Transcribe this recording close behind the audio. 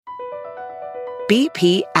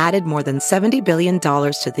BP added more than $70 billion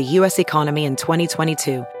to the U.S. economy in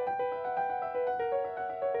 2022.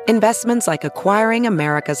 Investments like acquiring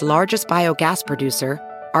America's largest biogas producer,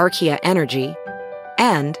 Archaea Energy,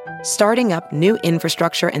 and starting up new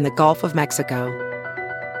infrastructure in the Gulf of Mexico.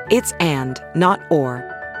 It's and, not or.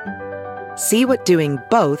 See what doing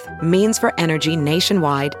both means for energy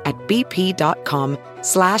nationwide at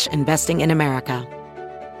bp.com/investing in America.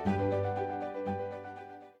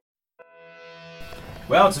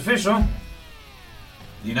 Well, it's official.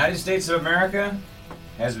 The United States of America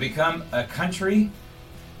has become a country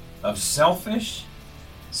of selfish,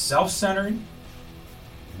 self-centered,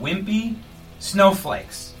 wimpy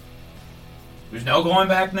snowflakes. There's no going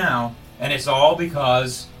back now, and it's all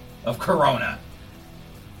because of Corona.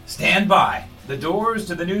 Stand by. The doors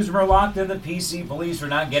to the newsroom are locked and the PC police are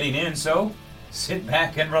not getting in, so sit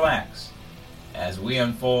back and relax as we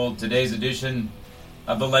unfold today's edition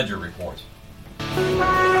of the Ledger Report.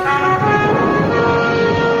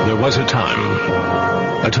 There was a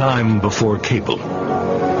time before cable,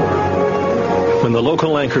 when the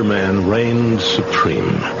local anchorman reigned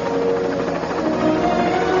supreme.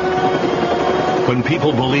 When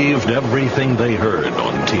people believed everything they heard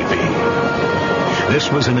on TV.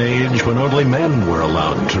 This was an age when only men were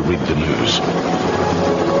allowed to read the news.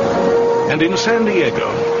 And in San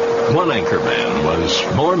Diego, one anchorman was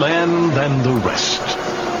more man than the rest.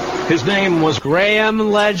 His name was Graham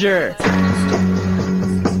Ledger.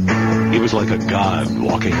 He was like a god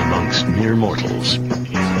walking amongst mere mortals.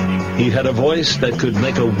 He had a voice that could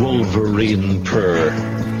make a wolverine purr.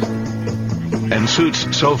 And suits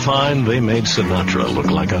so fine they made Sinatra look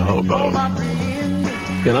like a hobo.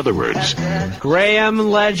 In other words, Graham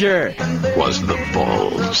Ledger was the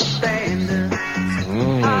balls.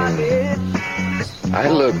 I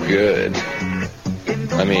look good.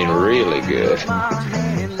 I mean, really good.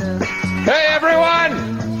 Hey, everyone!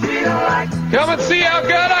 Come and see how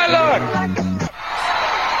good I look!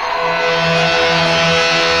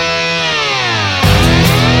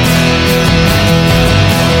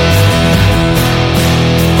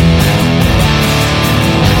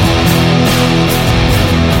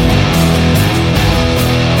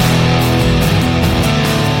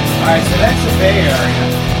 Alright, so that's the Bay Area.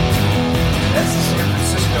 That's the San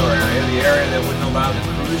Francisco area, the area that wouldn't allow the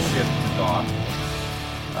cruise ship to dock.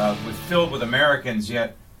 Filled with Americans,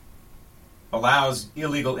 yet allows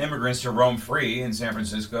illegal immigrants to roam free in San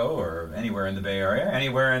Francisco or anywhere in the Bay Area,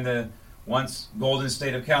 anywhere in the once golden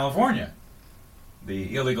state of California.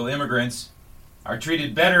 The illegal immigrants are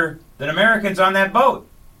treated better than Americans on that boat.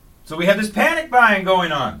 So we have this panic buying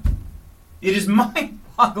going on. It is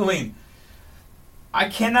mind-boggling. I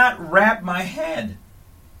cannot wrap my head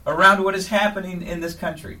around what is happening in this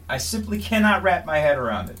country. I simply cannot wrap my head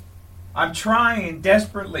around it. I'm trying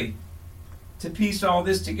desperately to piece all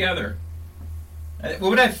this together.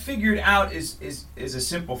 What I've figured out is a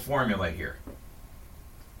simple formula here.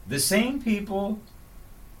 The same people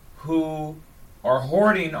who are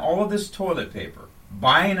hoarding all of this toilet paper,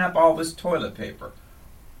 buying up all this toilet paper,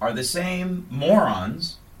 are the same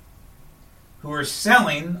morons who are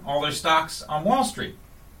selling all their stocks on Wall Street.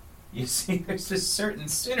 You see, there's this certain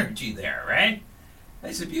synergy there, right?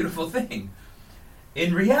 That's a beautiful thing.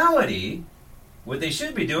 In reality, what they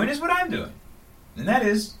should be doing is what I'm doing. And that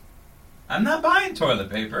is, I'm not buying toilet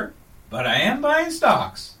paper, but I am buying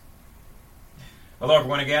stocks. Hello,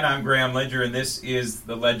 everyone. Again, I'm Graham Ledger, and this is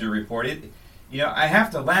the Ledger Report. I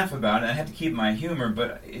have to laugh about it. I have to keep my humor,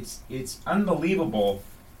 but it's unbelievable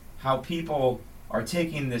how people are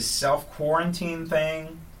taking this self-quarantine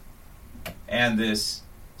thing and this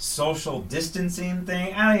social distancing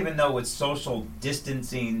thing. I don't even know what social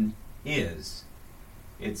distancing is.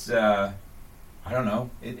 It's, I don't know.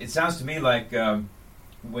 It sounds to me like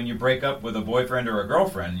when you break up with a boyfriend or a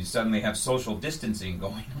girlfriend, you suddenly have social distancing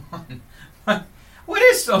going on. What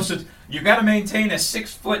is social? You got to maintain a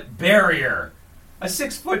 6-foot barrier. A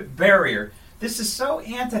 6-foot barrier. This is so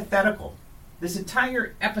antithetical. This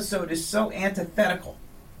entire episode is so antithetical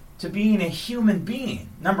to being a human being,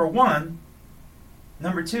 number one.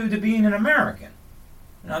 Number two, to being an American.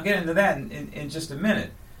 And I'll get into that in just a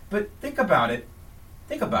minute. But think about it.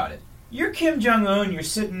 Think about it. You're Kim Jong-un, you're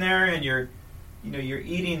sitting there and you're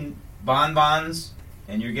eating bonbons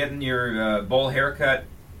and you're getting your bowl haircut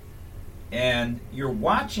and you're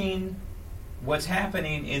watching what's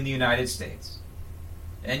happening in the United States.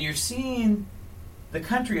 And you're seeing the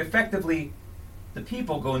country effectively, the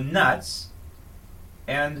people go nuts,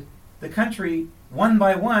 and the country, one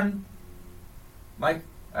by one, like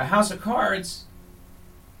a house of cards,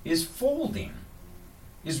 is folding,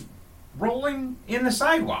 is rolling in the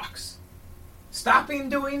sidewalks, stopping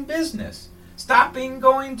doing business, stopping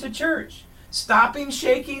going to church, stopping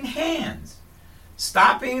shaking hands,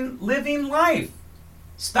 stopping living life,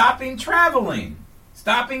 stopping traveling,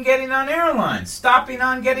 stopping getting on airlines, stopping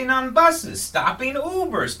on getting on buses, stopping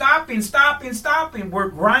Uber, stopping. We're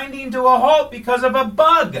grinding to a halt because of a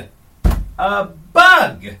bug. A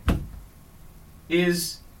bug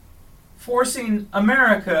is forcing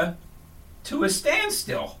America to a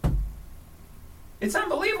standstill. It's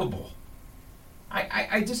unbelievable.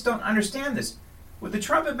 I just don't understand this. What the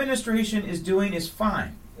Trump administration is doing is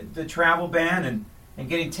fine. The travel ban and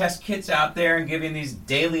getting test kits out there and giving these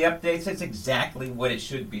daily updates, that's exactly what it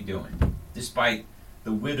should be doing, despite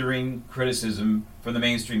the withering criticism from the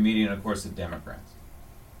mainstream media and, of course, the Democrats.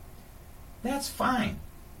 That's fine.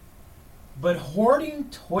 But hoarding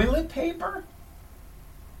toilet paper?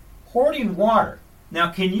 Hoarding water.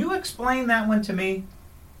 Now, can you explain that one to me?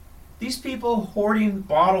 These people hoarding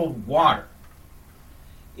bottled water.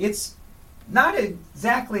 It's not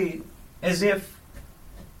exactly as if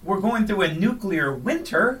we're going through a nuclear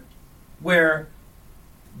winter where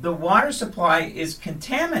the water supply is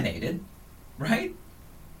contaminated, right?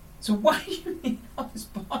 So why do you need all this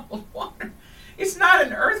bottled water? It's not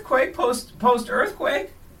an earthquake,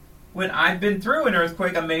 post-earthquake. When I've been through an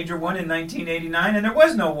earthquake, a major one in 1989, and there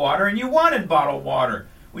was no water, and you wanted bottled water,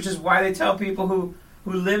 which is why they tell people who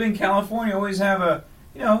live in California always have a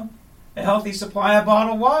healthy supply of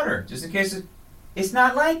bottled water, just in case it's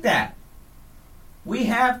not like that. We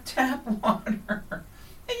have tap water. And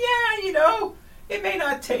yeah, it may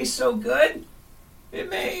not taste so good. It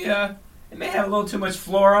may have a little too much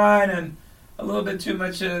fluoride and a little bit too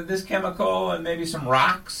much of this chemical and maybe some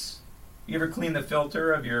rocks. You ever clean the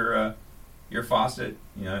filter of your faucet?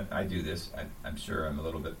 I do this. I'm sure I'm a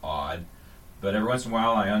little bit odd, but every once in a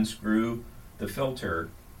while I unscrew the filter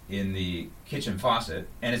in the kitchen faucet,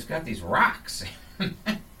 and it's got these rocks.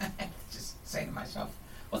 Just saying to myself,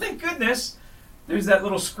 well, thank goodness there's that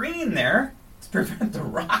little screen there to prevent the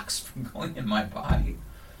rocks from going in my body.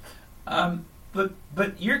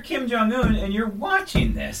 But you're Kim Jong-un, and you're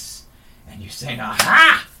watching this, and you're saying,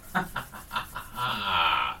 aha!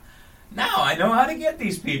 Now I know how to get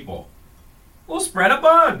these people. We'll spread a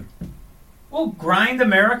bug. We'll grind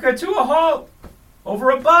America to a halt over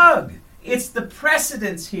a bug. It's the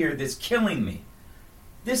precedence here that's killing me.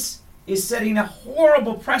 This is setting a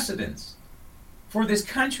horrible precedence for this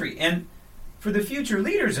country and for the future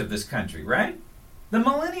leaders of this country, right? The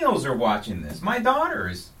millennials are watching this. My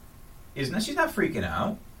daughter she's not freaking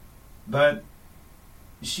out, but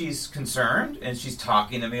she's concerned, and she's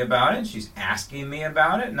talking to me about it, and she's asking me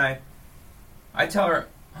about it, and I tell her,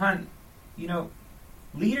 hon,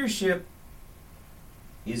 leadership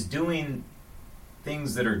is doing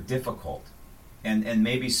things that are difficult and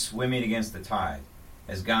maybe swimming against the tide.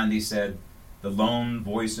 As Gandhi said, the lone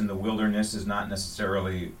voice in the wilderness is not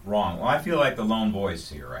necessarily wrong. Well, I feel like the lone voice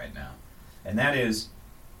here right now. And that is,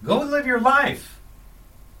 go live your life.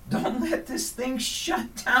 Don't let this thing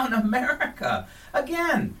shut down America.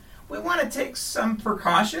 Again, we want to take some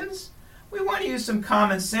precautions. We want to use some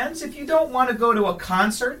common sense. If you don't want to go to a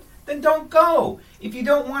concert, then don't go. If you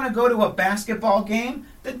don't want to go to a basketball game,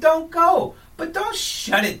 then don't go. But don't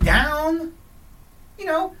shut it down.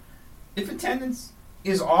 If attendance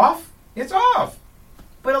is off, it's off.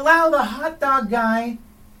 But allow the hot dog guy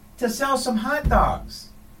to sell some hot dogs.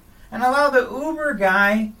 And allow the Uber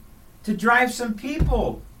guy to drive some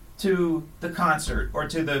people to the concert or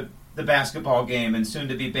to the basketball game and soon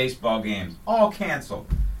to be baseball games. All canceled.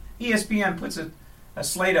 ESPN puts a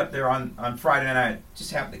slate up there on Friday night. I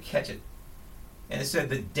just happened to catch it. And it said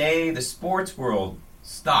the day the sports world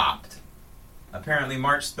stopped. Apparently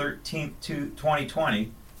March 13th,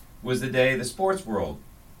 2020 was the day the sports world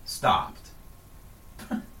stopped.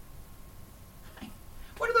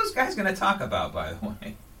 What are those guys going to talk about, by the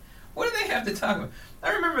way? What do they have to talk about?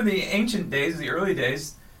 I remember the ancient days, the early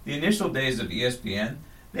days, the initial days of ESPN.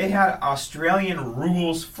 They had Australian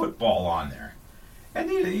rules football on there. And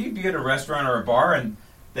you'd be at a restaurant or a bar, and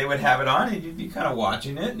they would have it on, and you'd be kind of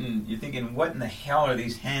watching it, and you're thinking, what in the hell are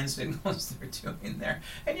these hand signals they're doing there?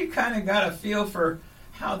 And you kind of got a feel for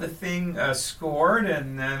how the thing scored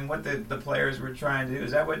and what the players were trying to do.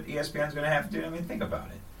 Is that what ESPN's going to have to do? I mean, think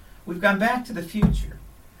about it. We've gone back to the future.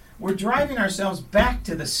 We're driving ourselves back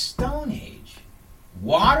to the Stone Age.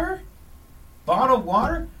 Water? Bottled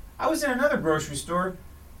water? I was in another grocery store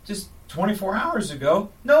just 24 hours ago.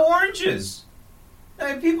 No oranges.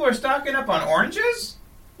 Now, people are stocking up on oranges?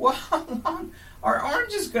 Well, how long are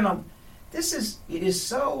oranges going to... It is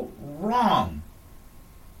so wrong.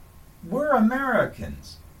 We're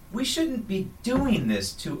Americans. We shouldn't be doing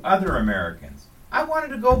this to other Americans. I wanted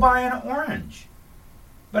to go buy an orange.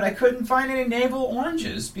 But I couldn't find any navel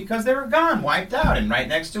oranges because they were gone, wiped out. And right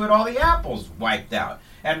next to it, all the apples wiped out.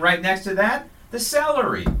 And right next to that, the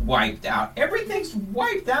celery wiped out. Everything's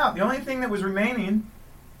wiped out. The only thing that was remaining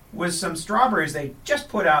was some strawberries they just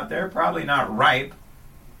put out there, probably not ripe,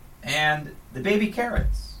 and the baby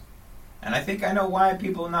carrots. And I think I know why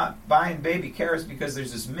people are not buying baby carrots, because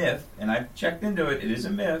there's this myth, and I've checked into it, it is a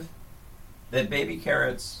myth, that baby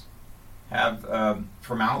carrots have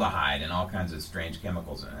formaldehyde and all kinds of strange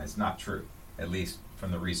chemicals in it. It's not true, at least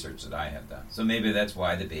from the research that I have done. So maybe that's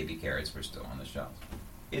why the baby carrots were still on the shelves.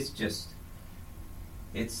 It's just,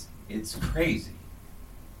 it's crazy.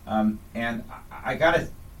 And I gotta,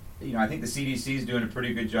 I think the CDC is doing a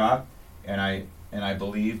pretty good job, and I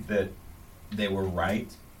believe that they were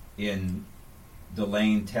right in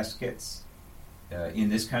delaying test kits in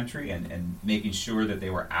this country and making sure that they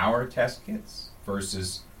were our test kits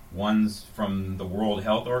versus ones from the World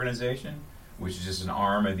Health Organization, which is just an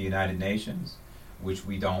arm of the United Nations, which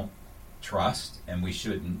we don't trust and we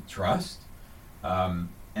shouldn't trust. And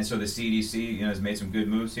so the CDC, has made some good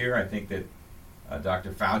moves here. I think that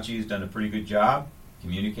Dr. Fauci has done a pretty good job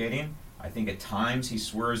communicating. I think at times he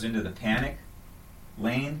swerves into the panic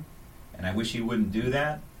lane, and I wish he wouldn't do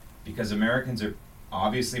that, because Americans are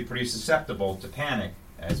obviously pretty susceptible to panic.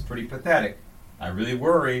 It's pretty pathetic. I really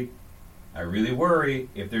worry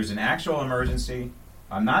if there's an actual emergency.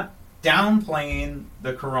 I'm not downplaying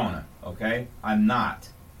the corona, okay? I'm not.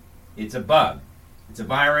 It's a bug. It's a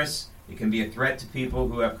virus. It can be a threat to people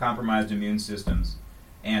who have compromised immune systems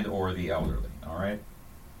and or the elderly, all right?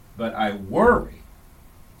 But I worry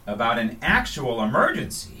about an actual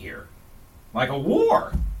emergency here, like a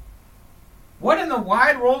war. What in the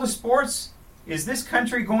wide world of sports is this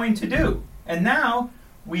country going to do? And now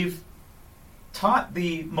we've taught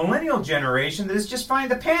the millennial generation that it's just fine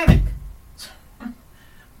to panic.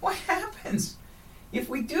 What happens if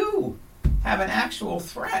we do have an actual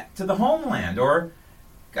threat to the homeland? Or,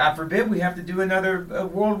 God forbid, we have to do another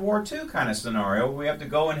World War II kind of scenario where we have to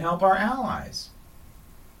go and help our allies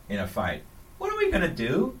in a fight. What are we going to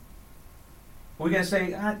do? Are we going to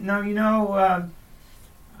say, no,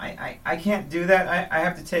 I can't do that. I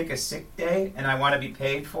have to take a sick day and I want to be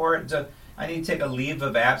paid for it. So I need to take a leave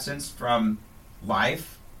of absence from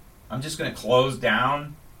life. I'm just going to close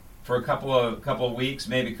down for a couple of weeks,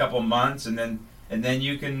 maybe a couple of months, and then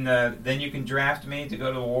you can draft me to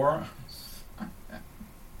go to war.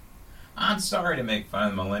 I'm sorry to make fun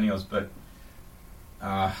of the millennials, but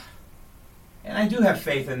and I do have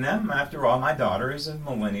faith in them. After all, my daughter is a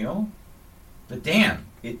millennial. But damn,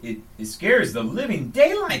 it scares the living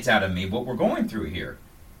daylights out of me what we're going through here.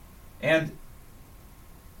 And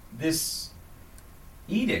this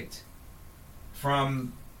edict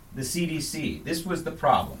from the CDC, this was the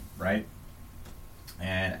problem, right?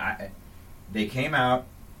 And they came out,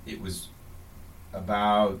 it was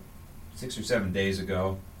about 6 or 7 days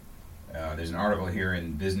ago. There's an article here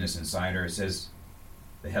in Business Insider. It says,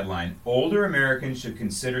 the headline, older Americans should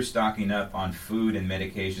consider stocking up on food and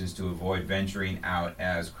medications to avoid venturing out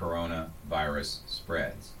as coronavirus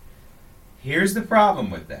spreads. Here's the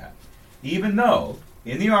problem with that. Even though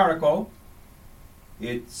in the article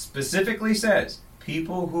it specifically says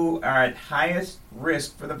people who are at highest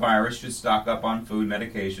risk for the virus should stock up on food,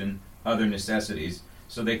 medication, other necessities,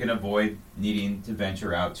 so they can avoid needing to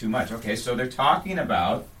venture out too much. Okay, so they're talking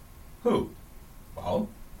about who? Well,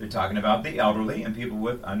 they're talking about the elderly and people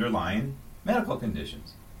with underlying medical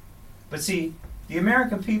conditions. But see, the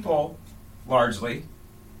American people largely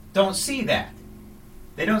don't see that.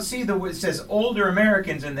 They don't see it says older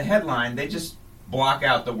Americans in the headline. They just block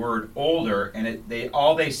out the word older, and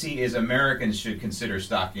all they see is Americans should consider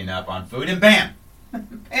stocking up on food, and bam,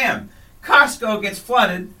 bam, Costco gets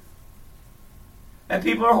flooded, and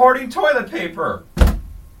people are hoarding toilet paper,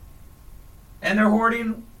 and they're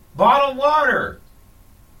hoarding bottled water,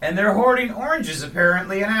 and they're hoarding oranges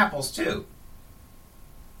apparently, and apples too.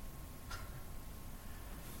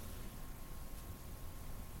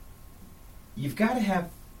 You've got to have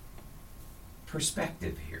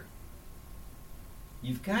perspective here.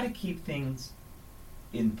 You've got to keep things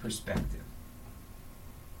in perspective.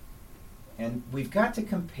 And we've got to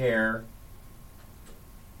compare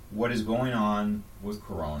what is going on with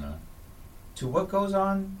Corona to what goes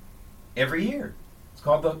on every year. It's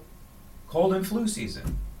called the cold and flu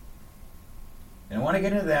season. And I want to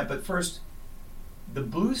get into that, but first, the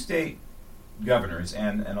blue state governors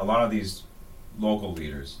and a lot of these local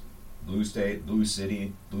leaders, blue state, blue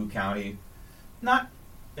city, blue county, not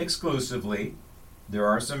exclusively. There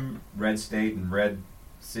are some red state and red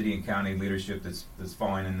city and county leadership that's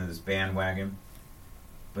falling into this bandwagon.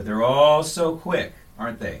 But they're all so quick,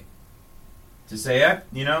 aren't they, to say,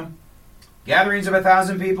 gatherings of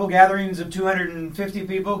 1,000 people, gatherings of 250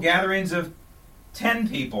 people, gatherings of 10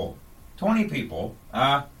 people, 20 people,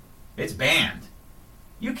 it's banned.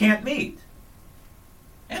 You can't meet.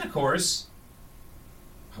 And of course,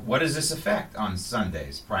 what does this affect on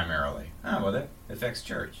Sundays primarily? Well, that affects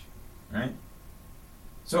church, right?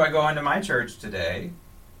 So I go into my church today,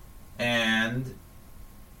 and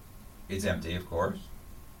it's empty, of course.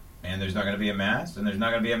 And there's not going to be a Mass, and there's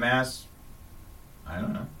not going to be a Mass, I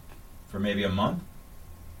don't know, for maybe a month.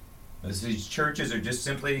 These churches are just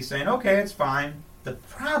simply saying, okay, it's fine. The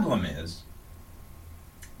problem is,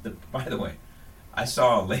 by the way, I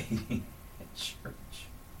saw a lady at church,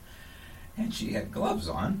 and she had gloves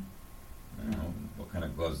on. I don't know what kind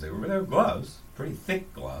of gloves they were, but they were gloves, pretty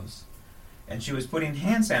thick gloves. And she was putting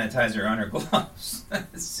hand sanitizer on her gloves.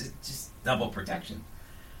 It's just double protection.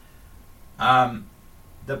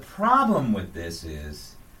 The problem with this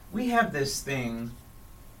is we have this thing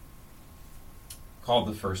called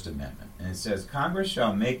the First Amendment. And it says, Congress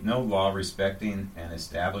shall make no law respecting an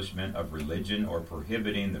establishment of religion or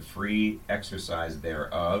prohibiting the free exercise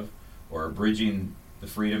thereof, or abridging the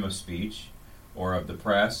freedom of speech, or of the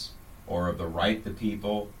press, or of the right the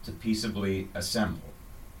people to peaceably assemble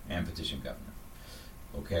and petition government.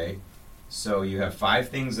 Okay? So you have 5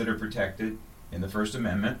 things that are protected in the First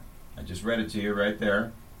Amendment. I just read it to you right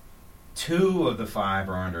there. 2 of the 5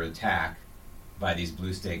 are under attack by these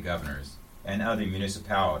blue state governors and other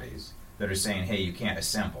municipalities that are saying, hey, you can't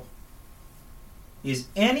assemble. Is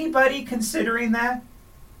anybody considering that?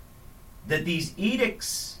 That these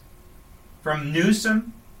edicts from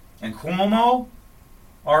Newsom and Cuomo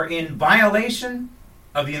are in violation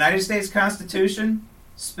of the United States Constitution,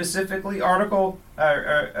 specifically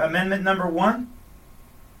Amendment number 1?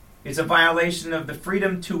 It's a violation of the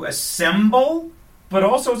freedom to assemble, but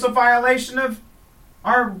also it's a violation of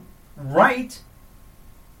our right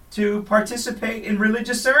to participate in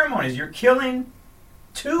religious ceremonies. You're killing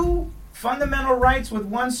 2 fundamental rights with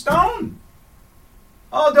 1 stone.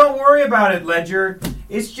 Oh, don't worry about it, Ledger.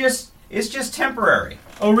 It's just temporary.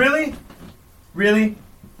 Oh, really? Really?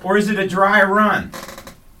 Or is it a dry run?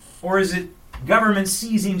 Or is it government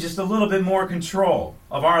seizing just a little bit more control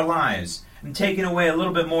of our lives and taking away a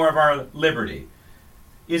little bit more of our liberty?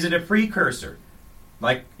 Is it a precursor?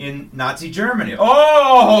 Like in Nazi Germany.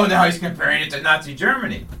 Oh, now he's comparing it to Nazi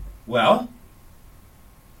Germany. Well,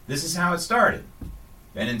 this is how it started.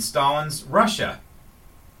 And in Stalin's Russia,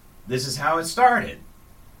 this is how it started.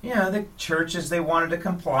 The churches, they wanted to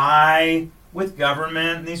comply with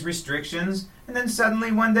government and these restrictions, and then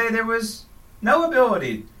suddenly one day there was no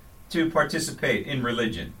ability to participate in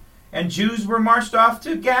religion. And Jews were marched off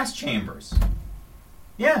to gas chambers.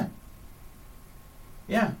 Yeah.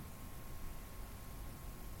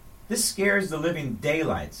 This scares the living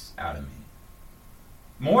daylights out of me.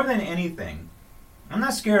 More than anything, I'm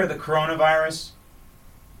not scared of the coronavirus.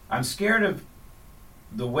 I'm scared of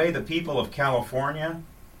the way the people of California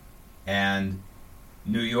and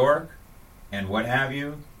New York and what have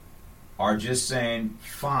you are just saying,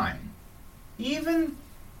 fine. Even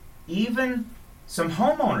some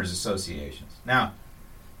homeowners associations. Now,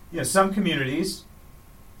 some communities,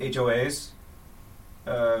 HOAs,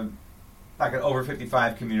 like an over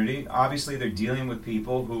 55 community, obviously they're dealing with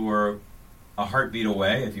people who are a heartbeat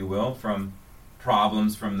away, if you will, from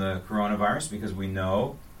problems from the coronavirus, because we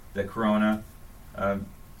know that corona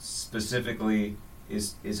specifically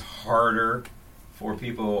is harder for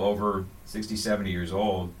people over 60, 70 years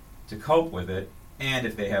old to cope with it, and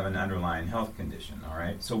if they have an underlying health condition, all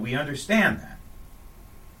right? So we understand that.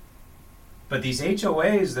 But these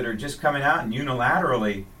HOAs that are just coming out and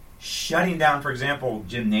unilaterally shutting down, for example,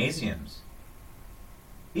 gymnasiums,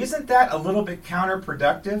 isn't that a little bit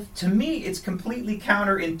counterproductive? To me, it's completely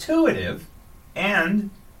counterintuitive and,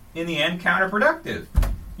 in the end, counterproductive.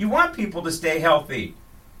 You want people to stay healthy.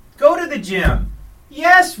 Go to the gym.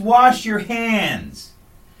 Yes, wash your hands.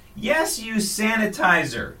 Yes, use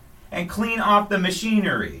sanitizer and clean off the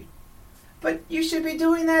machinery. But you should be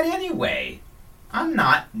doing that anyway. I'm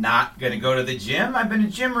not going to go to the gym. I've been a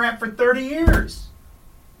gym rat for 30 years.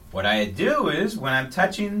 What I do is, when I'm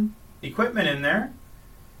touching equipment in there,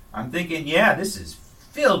 I'm thinking, this is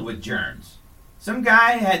filled with germs. Some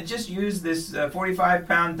guy had just used this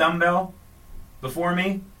 45-pound dumbbell before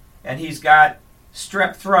me, and he's got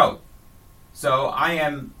strep throat. So I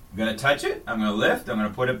am going to touch it, I'm going to lift, I'm going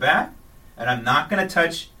to put it back, and I'm not going to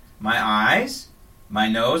touch my eyes, my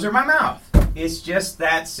nose, or my mouth. It's just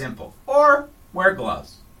that simple. Or wear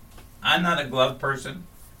gloves. I'm not a glove person.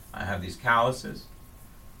 I have these calluses.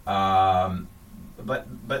 But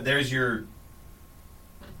there's your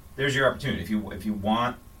opportunity. If you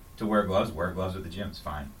want to wear gloves at the gyms.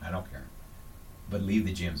 Fine, I don't care. But leave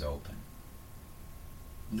the gyms open.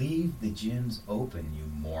 Leave the gyms open, you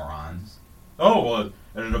morons. Oh, well,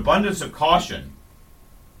 an abundance of caution.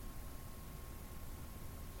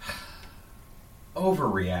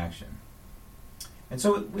 Overreaction. And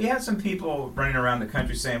so we had some people running around the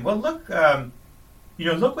country saying, well, look,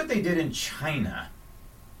 look what they did in China.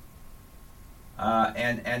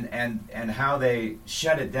 And how they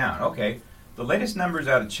shut it down. Okay, the latest numbers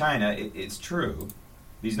out of China, it's true.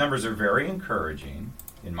 These numbers are very encouraging,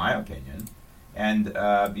 in my opinion. And,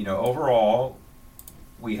 overall,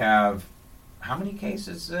 we have how many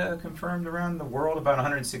cases confirmed around the world? About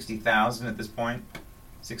 160,000 at this point.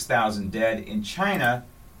 6,000 dead. In China,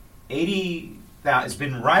 80,000. It's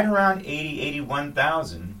been right around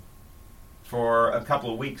 81,000 for a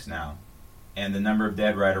couple of weeks now. And the number of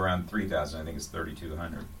dead right around 3,000. I think it's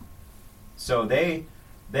 3,200. So they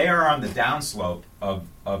are on the downslope of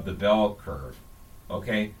the bell curve.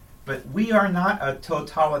 Okay? But we are not a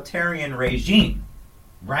totalitarian regime,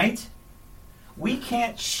 right? We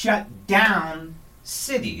can't shut down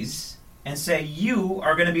cities and say you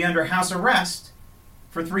are going to be under house arrest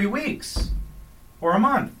for 3 weeks or a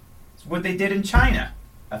month. It's what they did in China,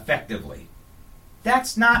 effectively.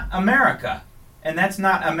 That's not America, and that's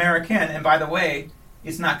not American, and by the way,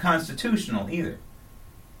 it's not constitutional either.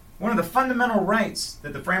 One of the fundamental rights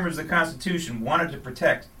that the framers of the Constitution wanted to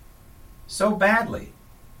protect so badly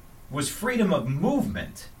was freedom of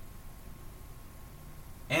movement.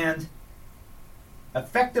 And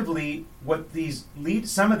effectively, what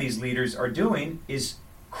some of these leaders are doing is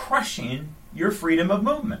crushing your freedom of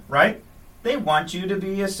movement, right? They want you to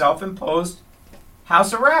be a self-imposed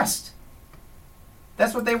house arrest.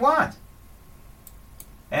 That's what they want.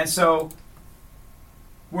 And so,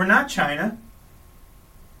 we're not China,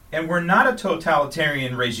 and we're not a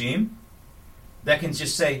totalitarian regime that can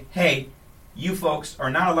just say, hey, you folks are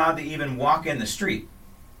not allowed to even walk in the street.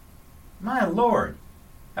 My Lord,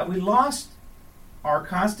 have we lost our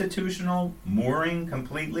constitutional mooring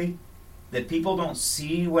completely? That people don't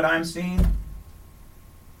see what I'm seeing?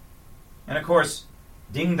 And of course,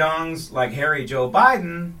 ding-dongs like Harry Joe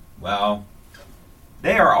Biden, well,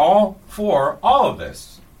 they are all for all of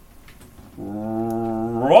this.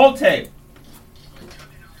 Roll tape.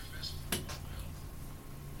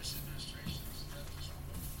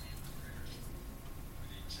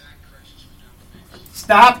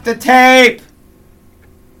 Stop the tape!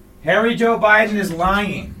 Harry Joe Biden is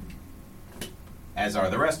lying, as are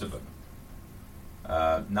the rest of them.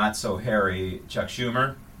 Not so hairy Chuck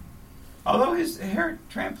Schumer, although his hair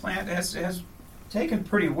transplant has taken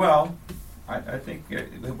pretty well. I think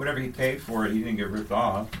whatever he paid for it, he didn't get ripped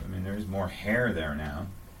off. I mean, there's more hair there now.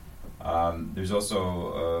 There's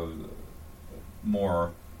also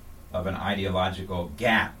more of an ideological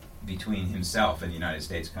gap between himself and the United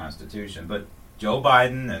States Constitution. But Joe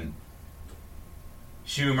Biden and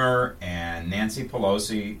Schumer and Nancy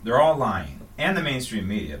Pelosi, they're all lying. And the mainstream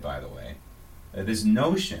media, by the way. This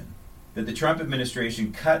notion that the Trump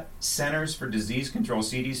administration cut Centers for Disease Control,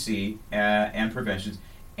 CDC, and Prevention's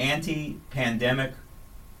anti-pandemic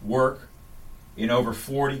work in over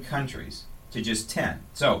 40 countries to just 10.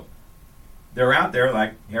 So, they're out there,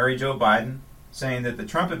 like Harry Joe Biden, saying that the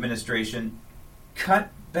Trump administration cut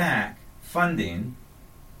back funding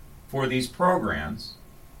for these programs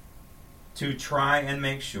to try and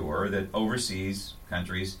make sure that overseas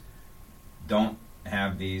countries don't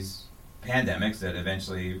have these pandemics that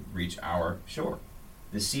eventually reach our shore.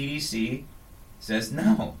 The CDC says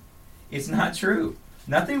no, it's not true.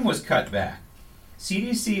 Nothing was cut back.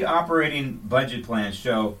 CDC operating budget plans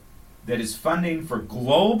show that its funding for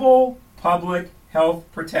global public health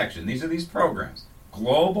protection, these are these programs,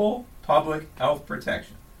 global public health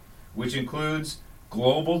protection, which includes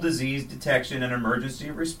global disease detection and emergency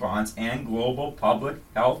response and global public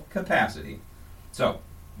health capacity. So,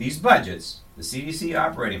 these budgets, the CDC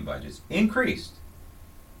operating budgets, increased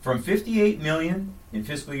from $58 million in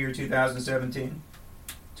fiscal year 2017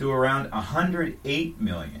 to around $108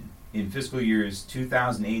 million in fiscal years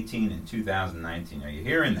 2018 and 2019. Are you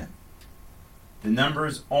hearing that? The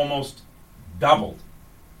numbers almost doubled.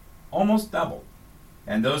 Almost doubled.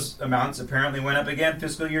 And those amounts apparently went up again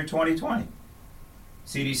fiscal year 2020.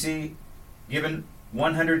 CDC given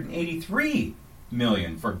 $183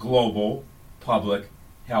 million for global public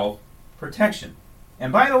health protection.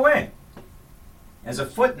 And by the way, as a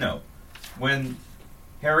footnote, when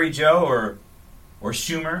Harry Joe or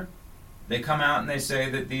Schumer, they come out and they say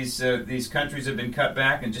that these countries have been cut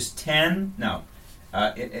back and just 10? No.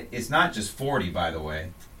 It's not just 40, by the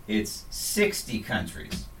way. It's 60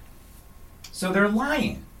 countries. So they're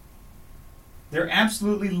lying. They're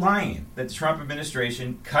absolutely lying that the Trump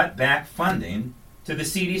administration cut back funding to the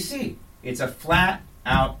CDC. It's a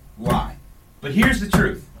flat-out lie. But here's the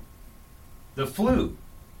truth. The flu,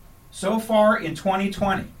 so far in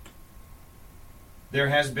 2020, there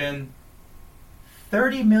has been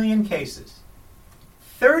 30 million cases.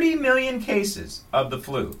 30 million cases of the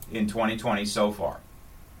flu in 2020 so far.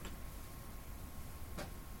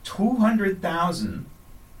 200,000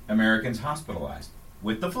 Americans hospitalized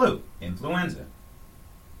with the flu, influenza.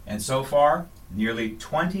 And so far, nearly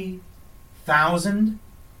 20,000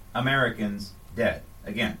 Americans dead.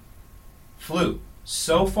 Again, flu.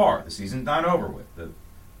 So far, the season's not over with, the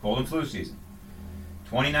cold and flu season.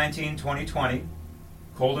 2019-2020,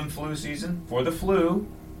 cold and flu season. For the flu,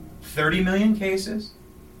 30 million cases,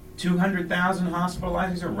 200,000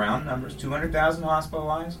 hospitalized. These are round numbers. 200,000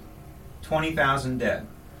 hospitalized, 20,000 dead.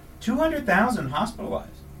 200,000 hospitalized.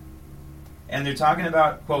 And they're talking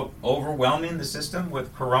about, quote, overwhelming the system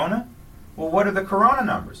with corona. Well, what are the corona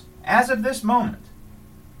numbers? As of this moment,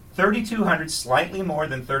 3,200, slightly more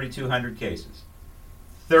than 3,200 cases.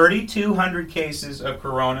 3,200 cases of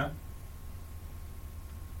corona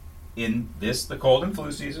in this, the cold and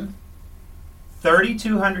flu season.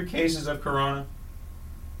 3,200 cases of corona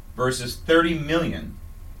versus 30 million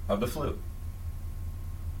of the flu.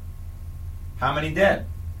 How many dead?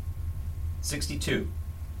 62.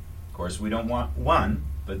 Of course, we don't want one,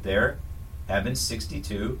 but there have been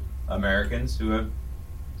 62 Americans who have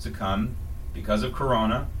succumbed because of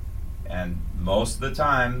corona, and most of the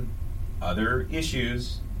time, other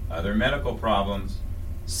issues, other medical problems.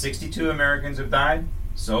 62 Americans have died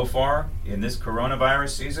so far in this coronavirus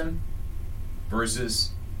season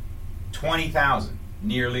versus 20,000,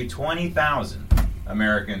 nearly 20,000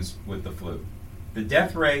 Americans with the flu. The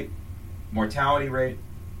death rate, mortality rate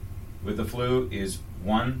with the flu is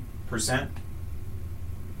 1%,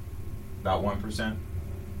 about 1%.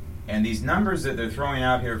 And these numbers that they're throwing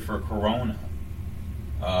out here for corona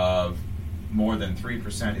of more than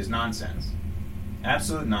 3% is nonsense.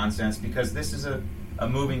 Absolute nonsense, because this is a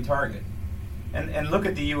moving target. And look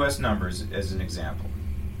at the U.S. numbers as an example.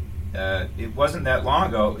 It wasn't that long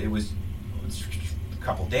ago, it was a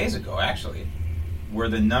couple days ago actually, where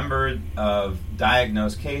the number of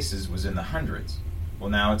diagnosed cases was in the hundreds. Well,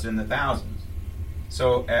 now it's in the thousands.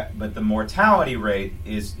 So, but the mortality rate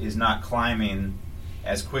is not climbing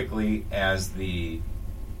as quickly as the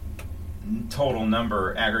total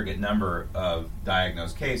number, aggregate number of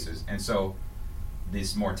diagnosed cases. And so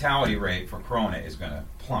this mortality rate for corona is going to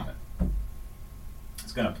plummet.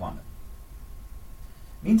 It's going to plummet.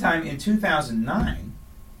 Meantime, in 2009,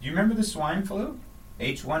 do you remember the swine flu?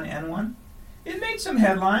 H1N1? It made some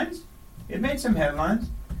headlines.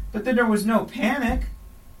 But then there was no panic.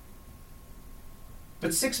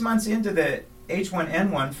 But 6 months into the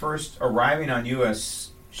H1N1 first arriving on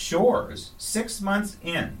U.S. shores, 6 months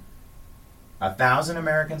in, 1,000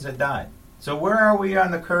 Americans had died. So where are we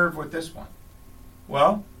on the curve with this one?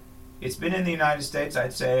 Well, it's been in the United States,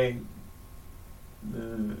 I'd say,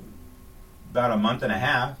 about a month and a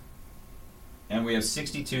half, and we have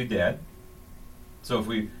 62 dead. So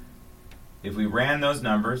if we ran those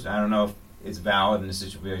numbers, I don't know if it's valid in a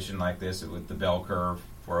situation like this with the bell curve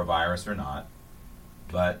for a virus or not,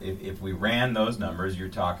 but if we ran those numbers, you're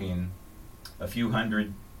talking a few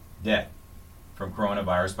hundred dead from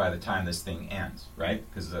coronavirus by the time this thing ends, right?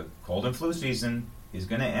 Because the cold and flu season is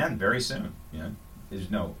going to end very soon. You know,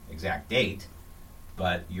 there's no exact date,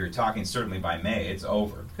 but you're talking certainly by May it's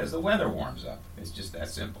over because the weather warms up. It's just that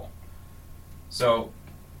simple. So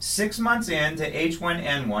 6 months into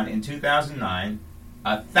H1N1 in 2009,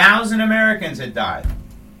 1,000 Americans had died.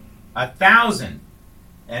 1,000.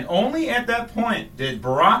 And only at that point did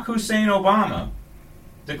Barack Hussein Obama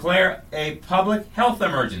declare a public health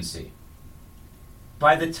emergency.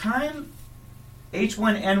 By the time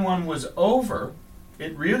H1N1 was over,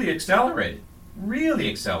 it really accelerated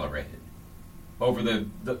over the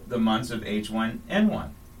months of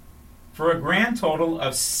H1N1 for a grand total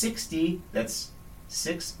of 60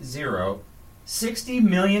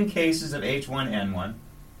 million cases of H1N1,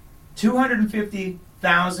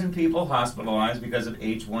 250,000 people hospitalized because of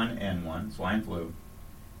H1N1, swine flu,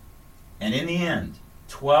 and in the end,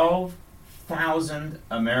 12,000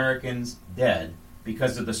 Americans dead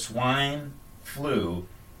because of the swine flu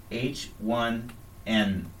H1N1.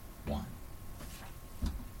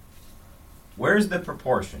 Where's the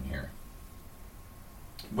proportion here?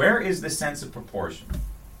 Where is the sense of proportion?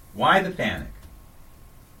 Why the panic?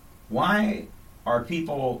 Why are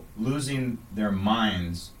people losing their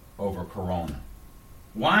minds over corona?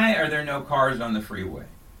 Why are there no cars on the freeway?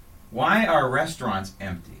 Why are restaurants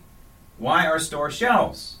empty? Why are store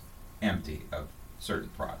shelves empty of certain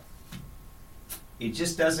product. It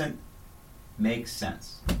just doesn't make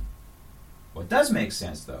sense. What does make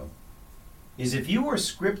sense, though, is if you were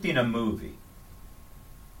scripting a movie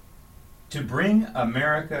to bring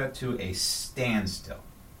America to a standstill,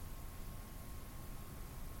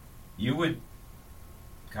 you would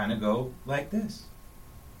kind of go like this.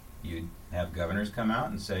 You'd have governors come out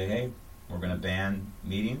and say, hey, we're going to ban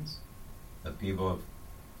meetings of people of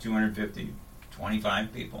 250,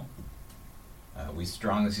 25 people. We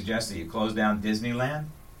strongly suggest that you close down Disneyland,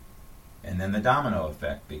 and then the domino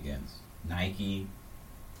effect begins. Nike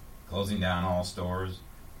closing down all stores.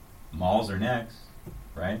 Malls are next,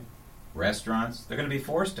 right? Restaurants, they're going to be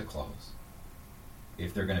forced to close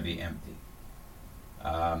if they're going to be empty.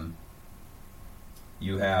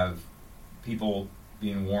 You have people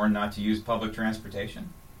being warned not to use public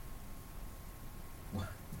transportation.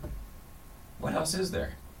 What else is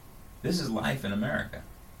there? This is life in America.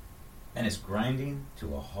 And it's grinding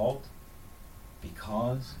to a halt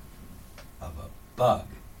because of a bug.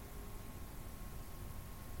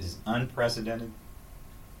 This is unprecedented.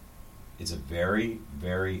 It's a very,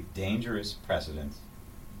 very dangerous precedent.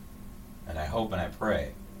 And I hope and I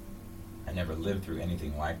pray I never live through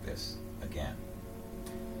anything like this again.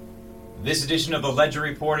 This edition of the Ledger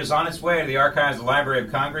Report is on its way to the archives of the Library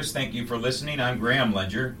of Congress. Thank you for listening. I'm Graham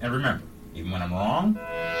Ledger. And remember, even when I'm wrong,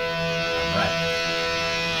 I'm right.